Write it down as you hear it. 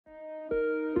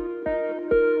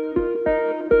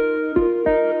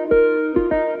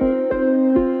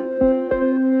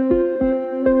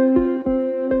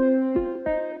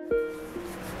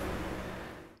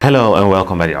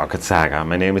by the Orchid Saga.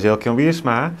 My name is ELHO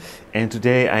Brussel, and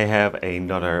today I have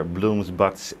another blooms,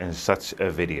 buds and such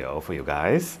a video for you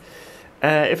guys.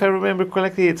 If I remember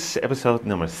correctly, it's episode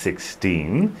number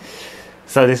 16.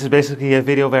 So this is basically a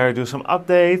video where I do some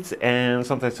updates and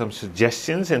sometimes some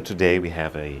suggestions, and today we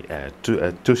have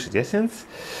two suggestions.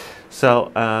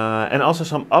 So, and also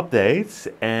some updates,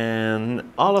 and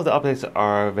all of the updates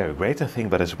are very great, I think,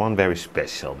 but there's one very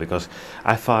special, because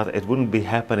I thought it wouldn't be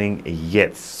happening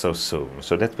yet so soon.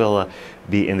 So that will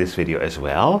be in this video as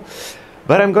well.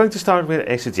 But I'm going to start with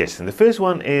a suggestion. The first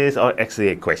one is, or actually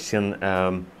a question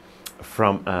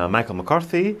from Michael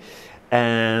McCarthy,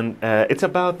 and it's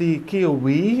about the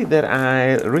kiwi that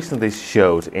I recently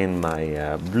showed in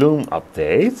my bloom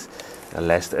update,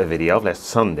 last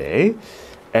Sunday.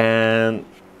 And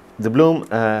the bloom,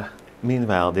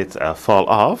 meanwhile, did fall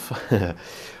off,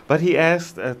 but he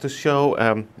asked to show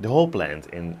the whole plant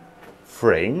in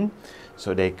frame,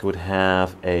 so they could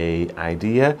have an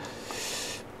idea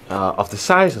of the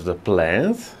size of the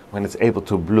plant when it's able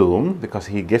to bloom, because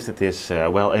he gifted this,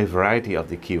 well, a variety of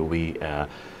the kiwi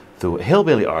to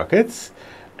hillbilly orchids.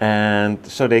 And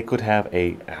so they could have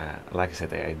a, like I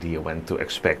said, an idea when to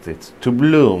expect it to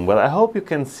bloom. Well, I hope you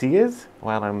can see it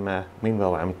while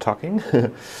meanwhile I'm talking.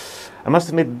 I must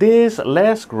admit, this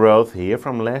last growth here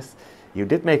from last, you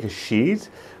did make a sheet,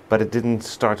 but it didn't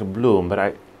start to bloom.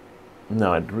 But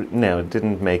no, it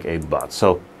didn't make a bud.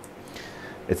 So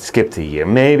it skipped a year.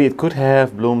 Maybe it could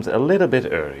have bloomed a little bit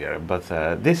earlier, but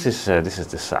this is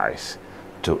the size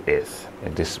to it.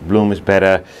 And this bloom is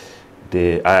better.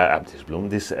 This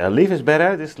leaf is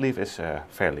better. This leaf is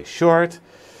fairly short,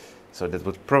 so that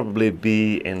would probably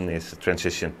be in its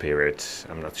transition period.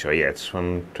 I'm not sure yet. It's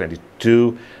from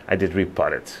 22. I did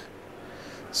repot it,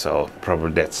 so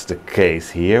probably that's the case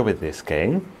here with this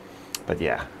cane. But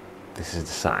yeah, this is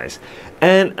the size.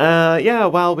 And yeah,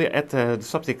 while we're at the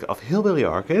subject of hillbilly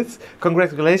orchids,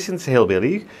 congratulations,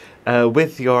 hillbilly,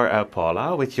 with your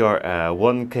Paula, with your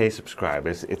 1K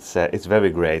subscribers. It's very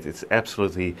great. It's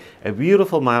absolutely a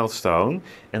beautiful milestone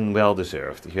and well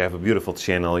deserved. You have a beautiful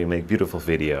channel. You make beautiful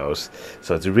videos.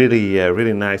 So it's really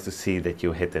really nice to see that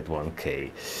you hit that 1K.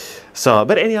 So,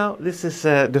 but anyhow, this is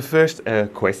the first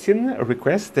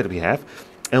request that we have.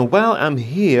 And while I'm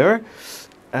here,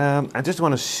 I just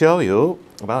want to show you,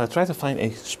 well, I try to find a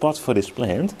spot for this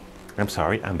plant. I'm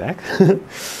sorry, I'm back.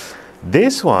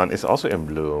 This one is also in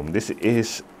bloom. This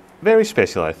is very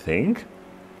special, I think.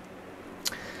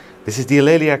 This is the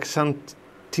ELHO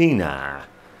Xanthina.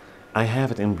 I have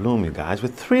it in bloom, you guys,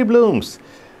 with 3 blooms.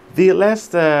 The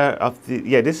last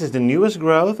this is the newest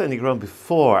growth, and the growth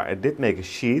before I did make a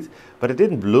sheet, but it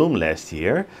didn't bloom last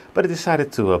year. But I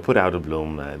decided to put out a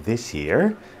bloom this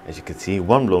year. As you can see,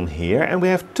 1 bloom here, and we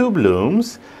have 2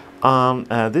 blooms on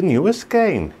the newest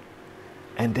cane.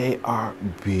 And they are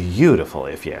beautiful,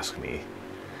 if you ask me.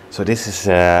 So this is,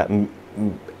 I'm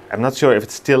not sure if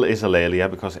it still is ELHO,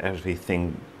 because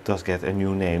everything does get a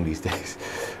new name these days.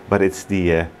 But it's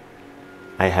the,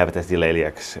 I have it as the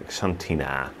ELHO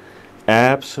Xanthina.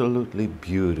 Absolutely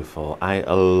beautiful. I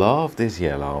love this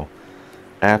yellow.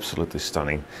 Absolutely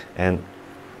stunning. And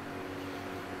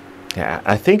yeah,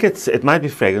 I think it might be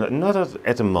fragrant, not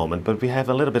at the moment, but we have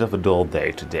a little bit of a dull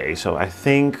day today. So I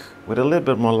think with a little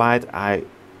bit more light, I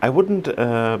wouldn't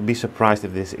be surprised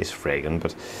if this is fragrant,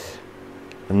 but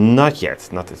not yet,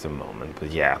 not at the moment.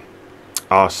 But yeah,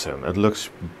 awesome. It looks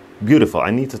beautiful.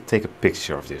 I need to take a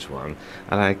picture of this one.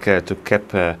 I like to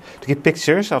keep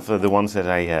pictures of the ones that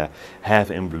I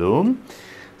have in bloom.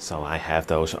 So I have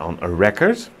those on a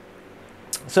record.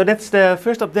 So that's the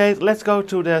first update. Let's go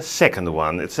to the second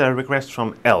one. It's a request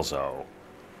from ELHO.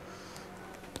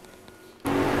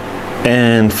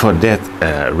 And for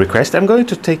that request, I'm going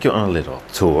to take you on a little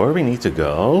tour. We need to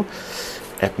go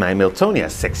at my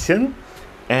Miltonia section.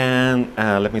 And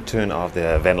let me turn off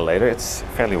the ventilator. It's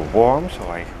fairly warm, so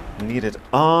I need it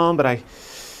on, but I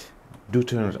do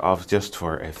turn it off just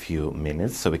for a few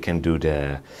minutes so we can do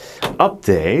the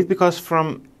update, because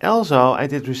from ELHO I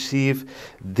did receive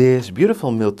this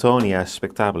beautiful Miltonia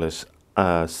spectabilis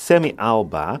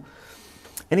semi-alba,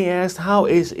 and he asked, how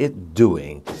is it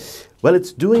doing? Well,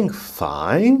 it's doing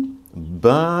fine,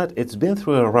 but it's been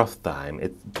through a rough time.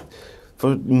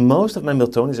 For most of my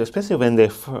Miltonias, especially when they're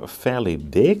fairly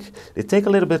big, they take a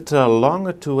little bit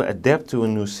longer to adapt to a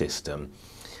new system.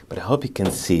 But I hope you can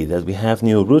see that we have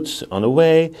new roots on the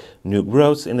way, new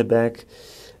growths in the back.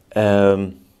 Let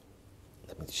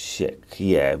me check.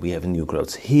 Yeah, we have new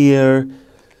growths here.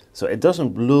 So it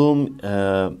doesn't bloom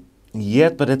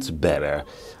yet, but it's better.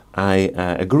 I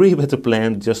agree with the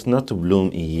plant just not to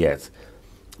bloom yet.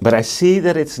 But I see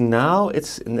that it's now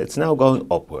going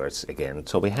upwards again.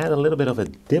 So we had a little bit of a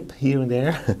dip here and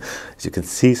there. As you can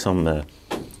see, some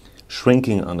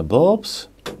shrinking on the bulbs.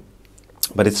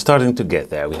 But it's starting to get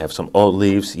there. We have some old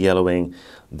leaves yellowing.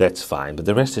 That's fine. But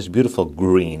the rest is beautiful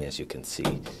green, as you can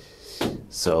see.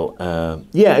 So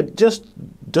yeah, it just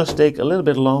does take a little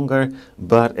bit longer,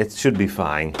 but it should be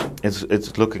fine.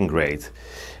 It's looking great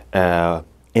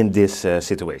in this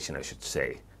situation, I should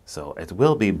say. So it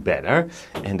will be better,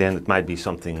 and then it might be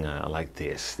something like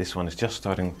this. This one is just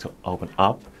starting to open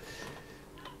up.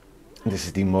 This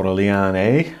is the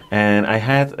Morelliane, and I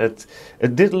had it.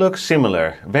 It did look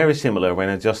similar, very similar when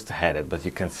I just had it, but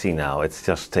you can see now it's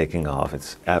just taking off.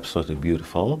 It's absolutely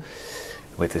beautiful,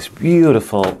 with this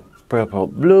beautiful purple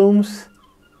blooms.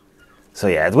 So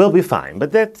yeah, it will be fine.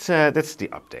 But that's the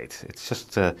update. It's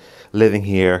just living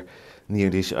here near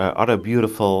these other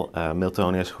beautiful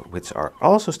Miltonias, which are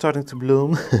also starting to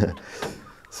bloom.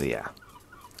 So yeah,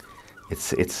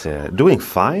 it's doing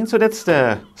fine. So that's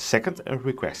the second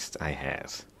request I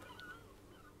had.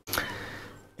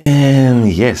 And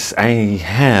yes, I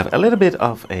have a little bit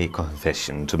of a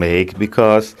confession to make,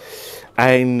 because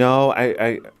I know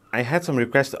I had some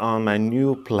requests on my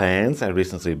new plants I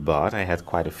recently bought. I had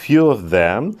quite a few of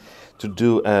them to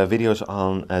do videos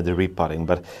on the repotting,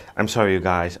 but I'm sorry you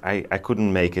guys, I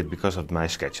couldn't make it because of my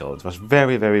schedule. It was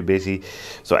very, very busy,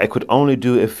 so I could only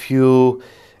do a few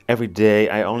every day.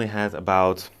 I only had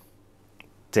about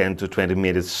 10 to 20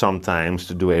 minutes sometimes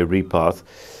to do a repot,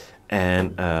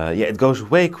 and yeah, it goes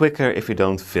way quicker if you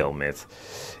don't film it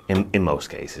in most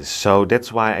cases. So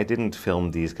that's why I didn't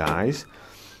film these guys.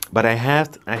 But I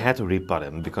had to repot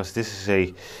them, because this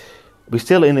is we're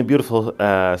still in a beautiful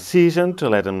season to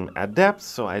let them adapt,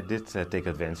 so I did take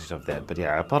advantage of that. But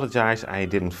yeah, I apologize, I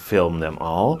didn't film them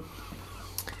all.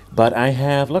 But I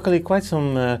have luckily quite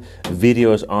some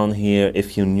videos on here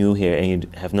if you're new here and you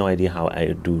have no idea how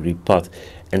I do repot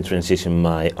and transition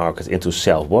my orchids into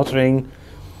self-watering.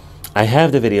 I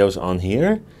have the videos on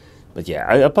here. But yeah,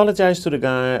 I apologize to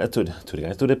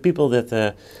the people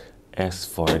that asked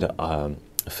for the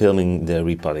filming the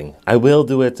repotting. I will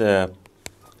do it,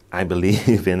 I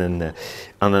believe, on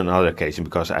another occasion,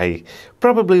 because I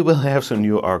probably will have some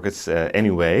new orchids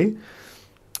anyway,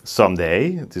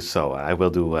 someday. So I will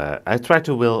do. I try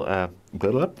to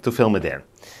to film it then.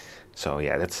 So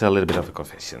yeah, that's a little bit of a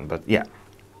confession. But yeah,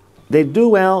 they do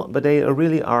well, but they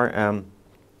really are.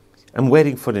 I'm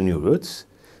waiting for the new roots.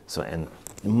 So, and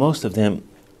most of them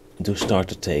do start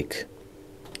to take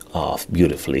off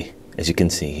beautifully, as you can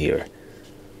see here.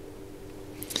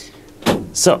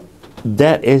 So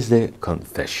that is the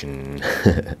confession.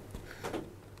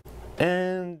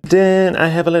 And then I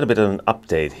have a little bit of an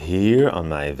update here on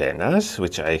my Venus,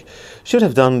 which I should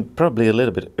have done probably a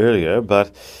little bit earlier,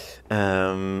 but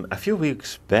a few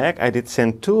weeks back I did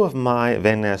send 2 of my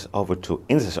Venus over to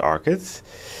Ince's Orchids.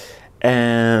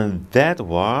 And that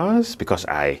was because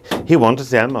he wanted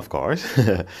them, of course,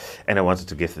 and I wanted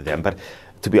to give to them. But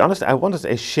to be honest, I wanted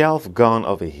a shelf gone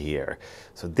over here.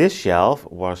 So this shelf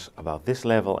was about this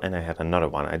level, and I had another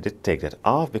one. I did take that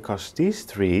off because these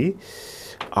 3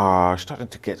 are starting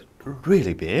to get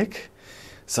really big.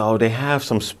 So they have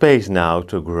some space now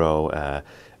to grow,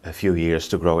 a few years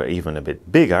to grow even a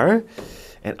bit bigger.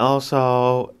 And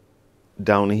also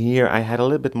down here I had a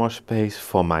little bit more space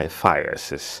for my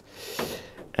viruses.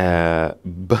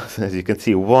 But as you can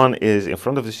see, one is in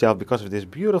front of the shelf because of this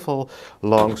beautiful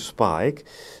long spike.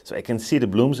 So I can see the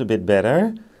blooms a bit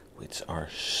better, which are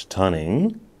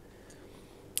stunning.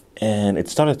 And it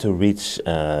started to reach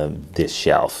this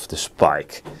shelf, the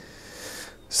spike.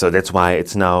 So that's why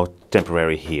it's now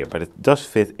temporary here, but it does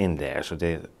fit in there. So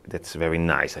that's very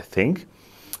nice, I think.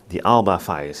 The Alba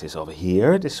virus is over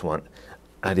here. This one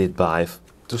I did buy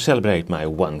to celebrate my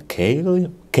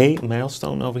 1K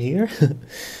milestone over here.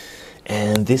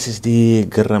 And this is the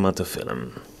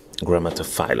Grammatophyllum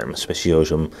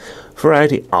speciosum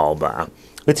variety Alba,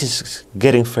 which is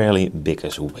getting fairly big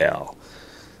as well.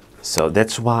 So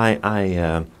that's why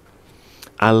I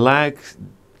like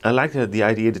the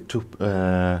idea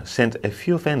to send a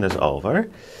few vendors over,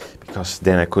 because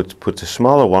then I could put the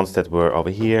smaller ones that were over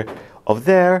here, over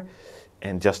there,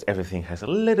 and just everything has a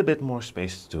little bit more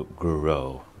space to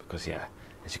grow. Because yeah,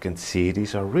 as you can see,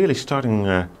 these are really starting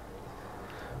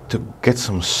to get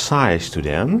some size to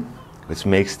them, which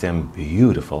makes them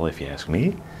beautiful, if you ask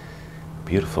me.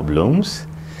 Beautiful blooms.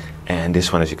 And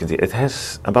this one, as you can see, it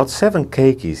has about 7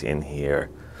 keikis in here.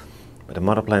 But the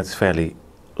mother plant is fairly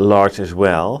large as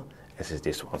well, as is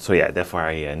this one. So yeah, therefore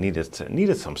I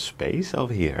needed some space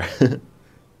over here.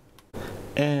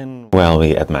 And while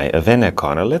we're at my Avena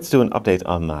corner, let's do an update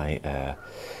on my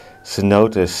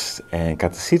Cenotes and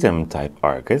Catasetum type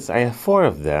orchids. I have 4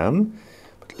 of them,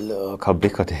 but look how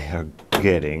big they are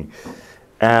getting.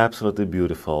 Absolutely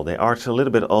beautiful. They arch a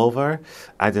little bit over.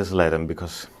 I just let them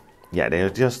because, yeah, they are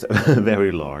just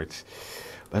very large.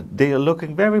 But they are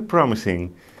looking very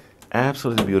promising.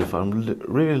 Absolutely beautiful. I'm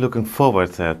really looking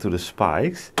forward to the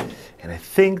spikes. And I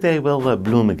think they will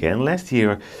bloom again. Last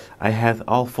year I had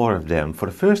all 4 of them for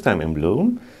the first time in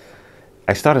bloom.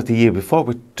 I started the year before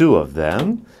with 2 of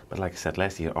them. But like I said,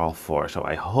 last year all 4. So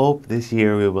I hope this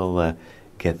year we will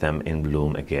get them in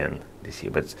bloom again this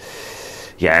year. But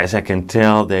yeah, as I can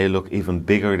tell, they look even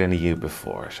bigger than the year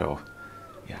before. So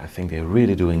yeah, I think they're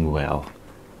really doing well.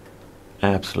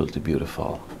 Absolutely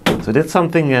beautiful. So that's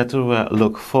something to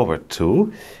look forward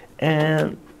to.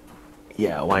 And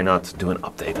yeah, why not do an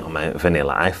update on my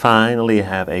vanilla? I finally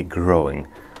have a growing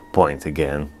point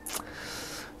again.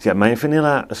 So yeah, my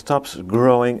vanilla stops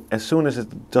growing as soon as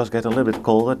it does get a little bit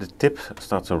colder. The tip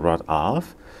starts to rot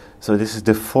off. So this is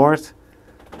the 4th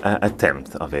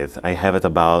attempt of it. I have it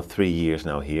about 3 years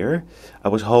now here. I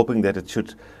was hoping that it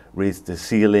should reach the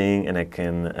ceiling and I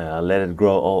can let it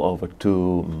grow all over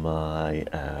to my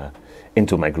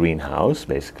into my greenhouse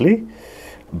basically.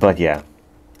 But yeah,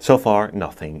 so far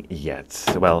nothing yet.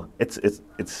 Well,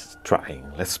 it's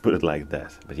trying. Let's put it like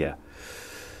that. But yeah,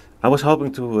 I was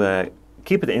hoping to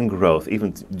keep it in growth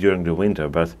even during the winter,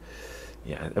 but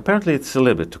yeah, apparently it's a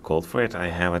little bit too cold for it. I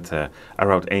have it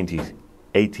around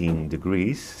 18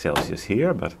 degrees Celsius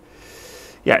here, but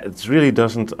yeah, it really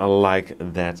doesn't like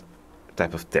that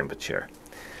type of temperature.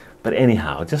 But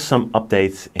anyhow, just some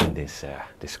updates in this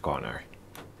corner.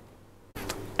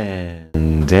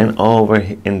 And then over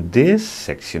in this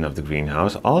section of the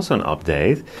greenhouse, also an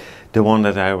update, the one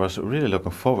that I was really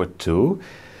looking forward to,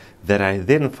 that I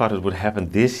didn't thought it would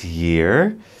happen this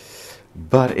year,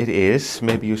 but it is.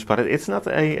 Maybe you spotted. It's not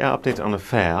a update on a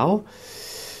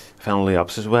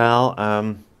Phalaenopsis as well.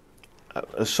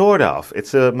 Sort of.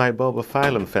 It's my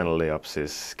Bulbophyllum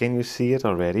Phalaenopsis. Can you see it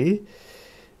already?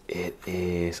 It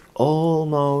is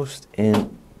almost in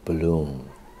bloom.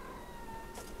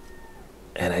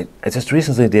 And I just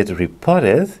recently did repot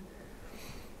it,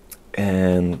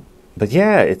 but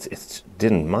yeah, it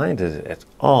didn't mind it at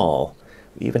all.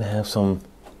 We even have some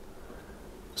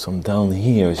down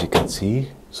here, as you can see,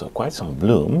 so quite some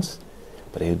blooms,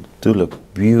 but they do look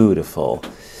beautiful.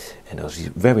 And those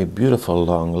very beautiful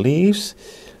long leaves.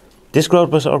 This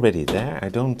growth was already there. I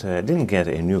didn't get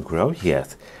a new growth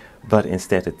yet, but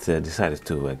instead it decided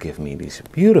to give me these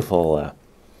beautiful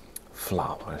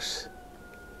flowers.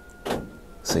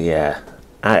 So yeah,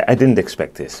 I didn't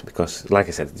expect this because, like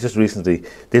I said, just recently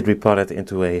did repot it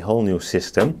into a whole new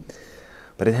system.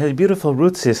 But it has a beautiful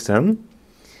root system,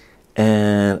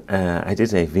 and I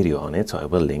did a video on it, so I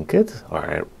will link it,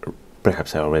 or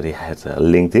perhaps I already had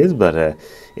linked it, but yeah,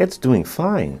 it's doing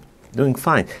fine, doing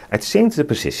fine. I changed the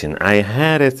position. I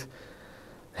had it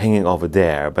hanging over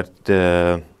there, but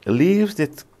the leaves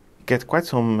did get quite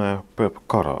some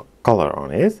purple color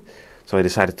on it, so I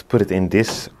decided to put it in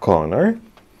this corner,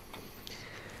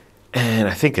 and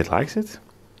I think it likes it.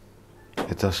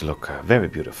 It does look very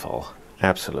beautiful,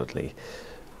 absolutely.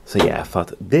 So yeah, I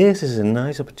thought this is a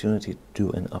nice opportunity to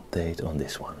do an update on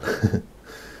this one.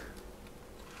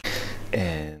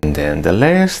 And then the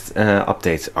last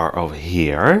updates are over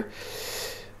here.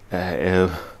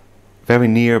 Very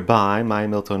nearby my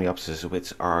Miltoniopsis,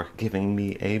 which are giving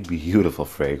me a beautiful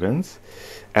fragrance.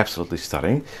 Absolutely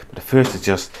stunning. But the first is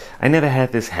just, I never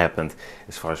had this happen,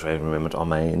 as far as I remembered, on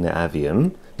my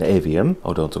Neavium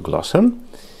Odontoglossum.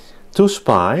 2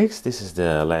 spikes. This is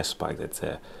the last spike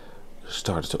that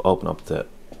started to open up the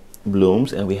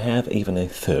blooms, and we have even a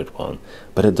 3rd one.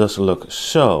 But it does look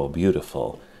so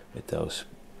beautiful with those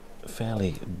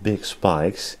fairly big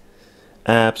spikes.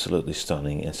 Absolutely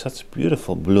stunning, and such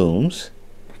beautiful blooms.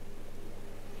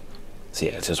 So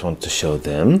yeah, I just wanted to show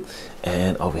them.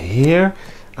 And over here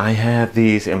I have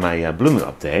these in my blooming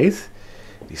update,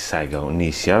 these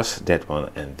Sygonesias, that one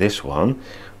and this one.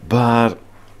 But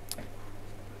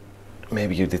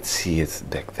maybe you did see it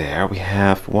back there. We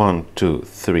have 1, 2,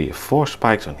 3, 4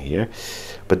 spikes on here,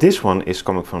 but this one is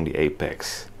coming from the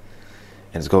apex,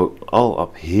 and it's go all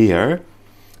up here,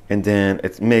 and then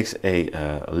it makes a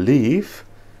leaf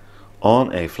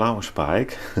on a flower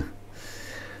spike.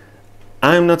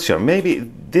 I'm not sure.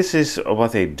 Maybe this is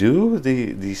what they do,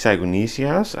 the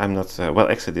Sygonesias. I'm not well.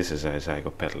 Actually, this is a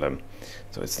Zygopetalum,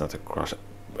 so it's not a cross.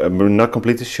 I'm not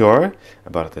completely sure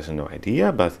about it. There's no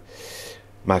idea, but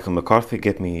Michael McCarthy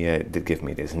did give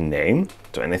me this name,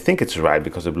 so, and I think it's right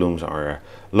because the blooms are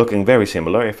looking very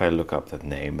similar if I look up that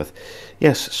name. But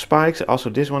yes, spikes. Also,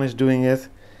 this one is doing it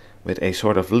with a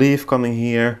sort of leaf coming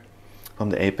here, from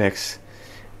the apex,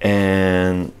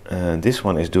 and this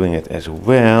one is doing it as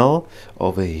well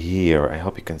over here. I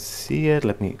hope you can see it.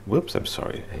 Let me, whoops, I'm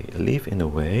sorry, a leaf in the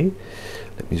way.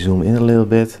 Let me zoom in a little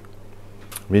bit.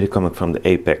 Really coming from the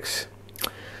apex.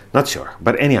 Not sure,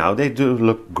 but anyhow, they do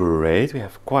look great. We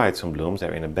have quite some blooms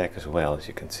there in the back as well, as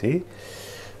you can see.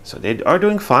 So they are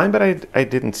doing fine, but I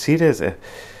didn't see this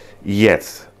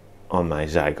yet on my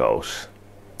zygos.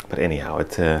 But anyhow,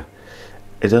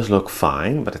 it does look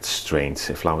fine, but it's strange,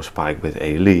 a flower spike with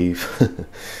a leaf.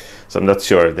 So I'm not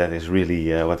sure if that is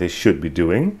really what they should be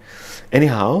doing.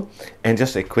 Anyhow, and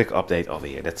just a quick update over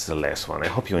here. That's the last one. I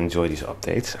hope you enjoy these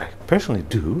updates. I personally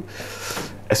do,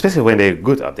 especially when they're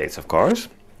good updates, of course.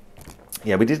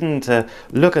 Yeah, we didn't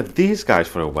look at these guys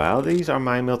for a while. These are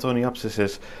my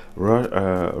Miltoniopsis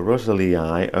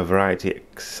rosalii, a variety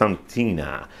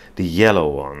Xanthina, the yellow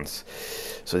ones.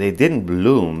 So they didn't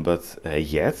bloom, but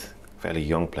yet, fairly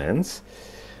young plants.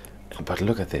 But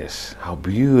look at this, how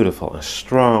beautiful and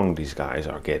strong these guys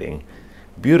are getting.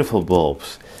 Beautiful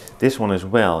bulbs. This one as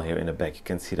well, here in the back, you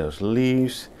can see those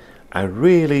leaves. I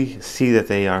really see that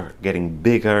they are getting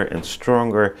bigger and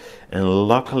stronger, and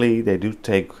luckily they do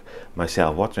take my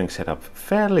self-watering setup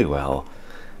fairly well,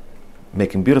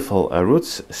 making beautiful root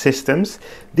systems.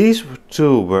 These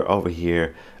two were over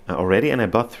here already, and I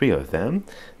bought 3 of them.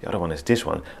 The other one is this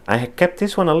one. I kept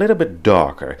this one a little bit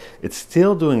darker. It's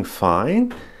still doing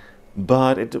fine,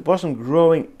 but it wasn't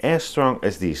growing as strong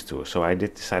as these two, so I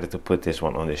decided to put this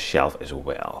one on the shelf as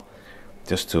well,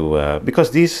 just to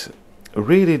because these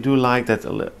really do like that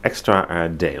extra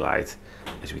daylight,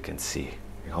 as we can see.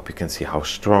 I hope you can see how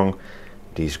strong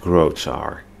these growths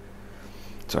are.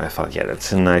 So I thought, yeah,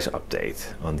 that's a nice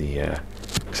update on the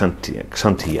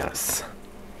Xanthias.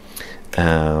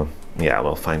 Yeah,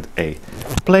 we'll find a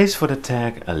place for the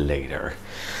tag later.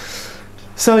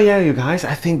 So yeah, you guys,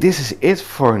 I think this is it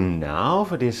for now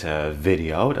for this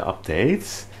video, the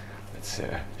updates. Let's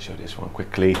show this one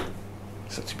quickly.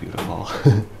 Such beautiful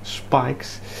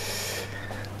spikes.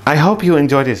 I hope you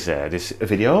enjoyed this this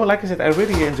video. Like I said, I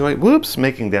really enjoy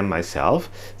making them myself.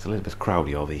 It's a little bit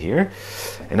crowded over here.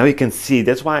 And now you can see,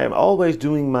 that's why I'm always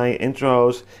doing my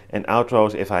intros and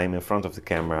outros if I'm in front of the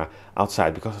camera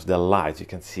outside, because of the light. You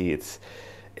can see it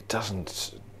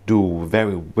doesn't do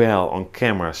very well on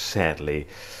camera, sadly,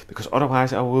 because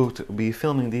otherwise I would be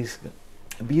filming these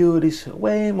beauties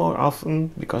way more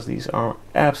often, because these are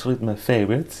absolutely my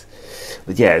favorites.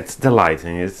 But yeah, it's the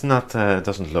lighting. It's not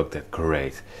doesn't look that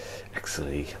great.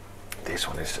 Actually, this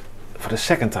one is for the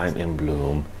second time in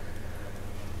bloom.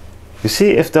 You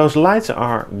see, if those lights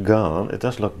are gone, it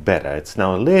does look better. It's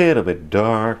now a little bit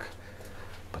dark,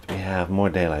 but we have more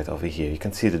daylight over here. You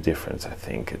can see the difference. I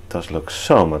think it does look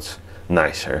so much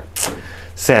nicer,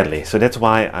 sadly. So that's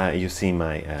why you see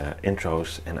my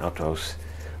intros and outros,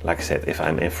 like I said, if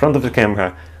I'm in front of the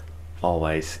camera,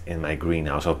 always in my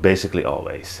greenhouse, or basically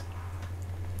always.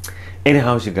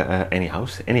 Anyhow,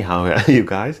 you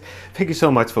guys, thank you so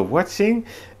much for watching.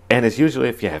 And as usual,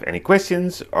 if you have any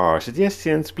questions or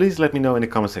suggestions, please let me know in the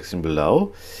comment section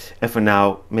below. And for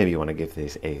now, maybe you want to give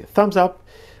this a thumbs up,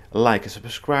 like and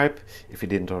subscribe if you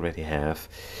didn't already have.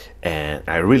 And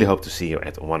I really hope to see you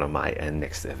at one of my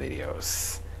next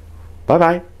videos. Bye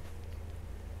bye.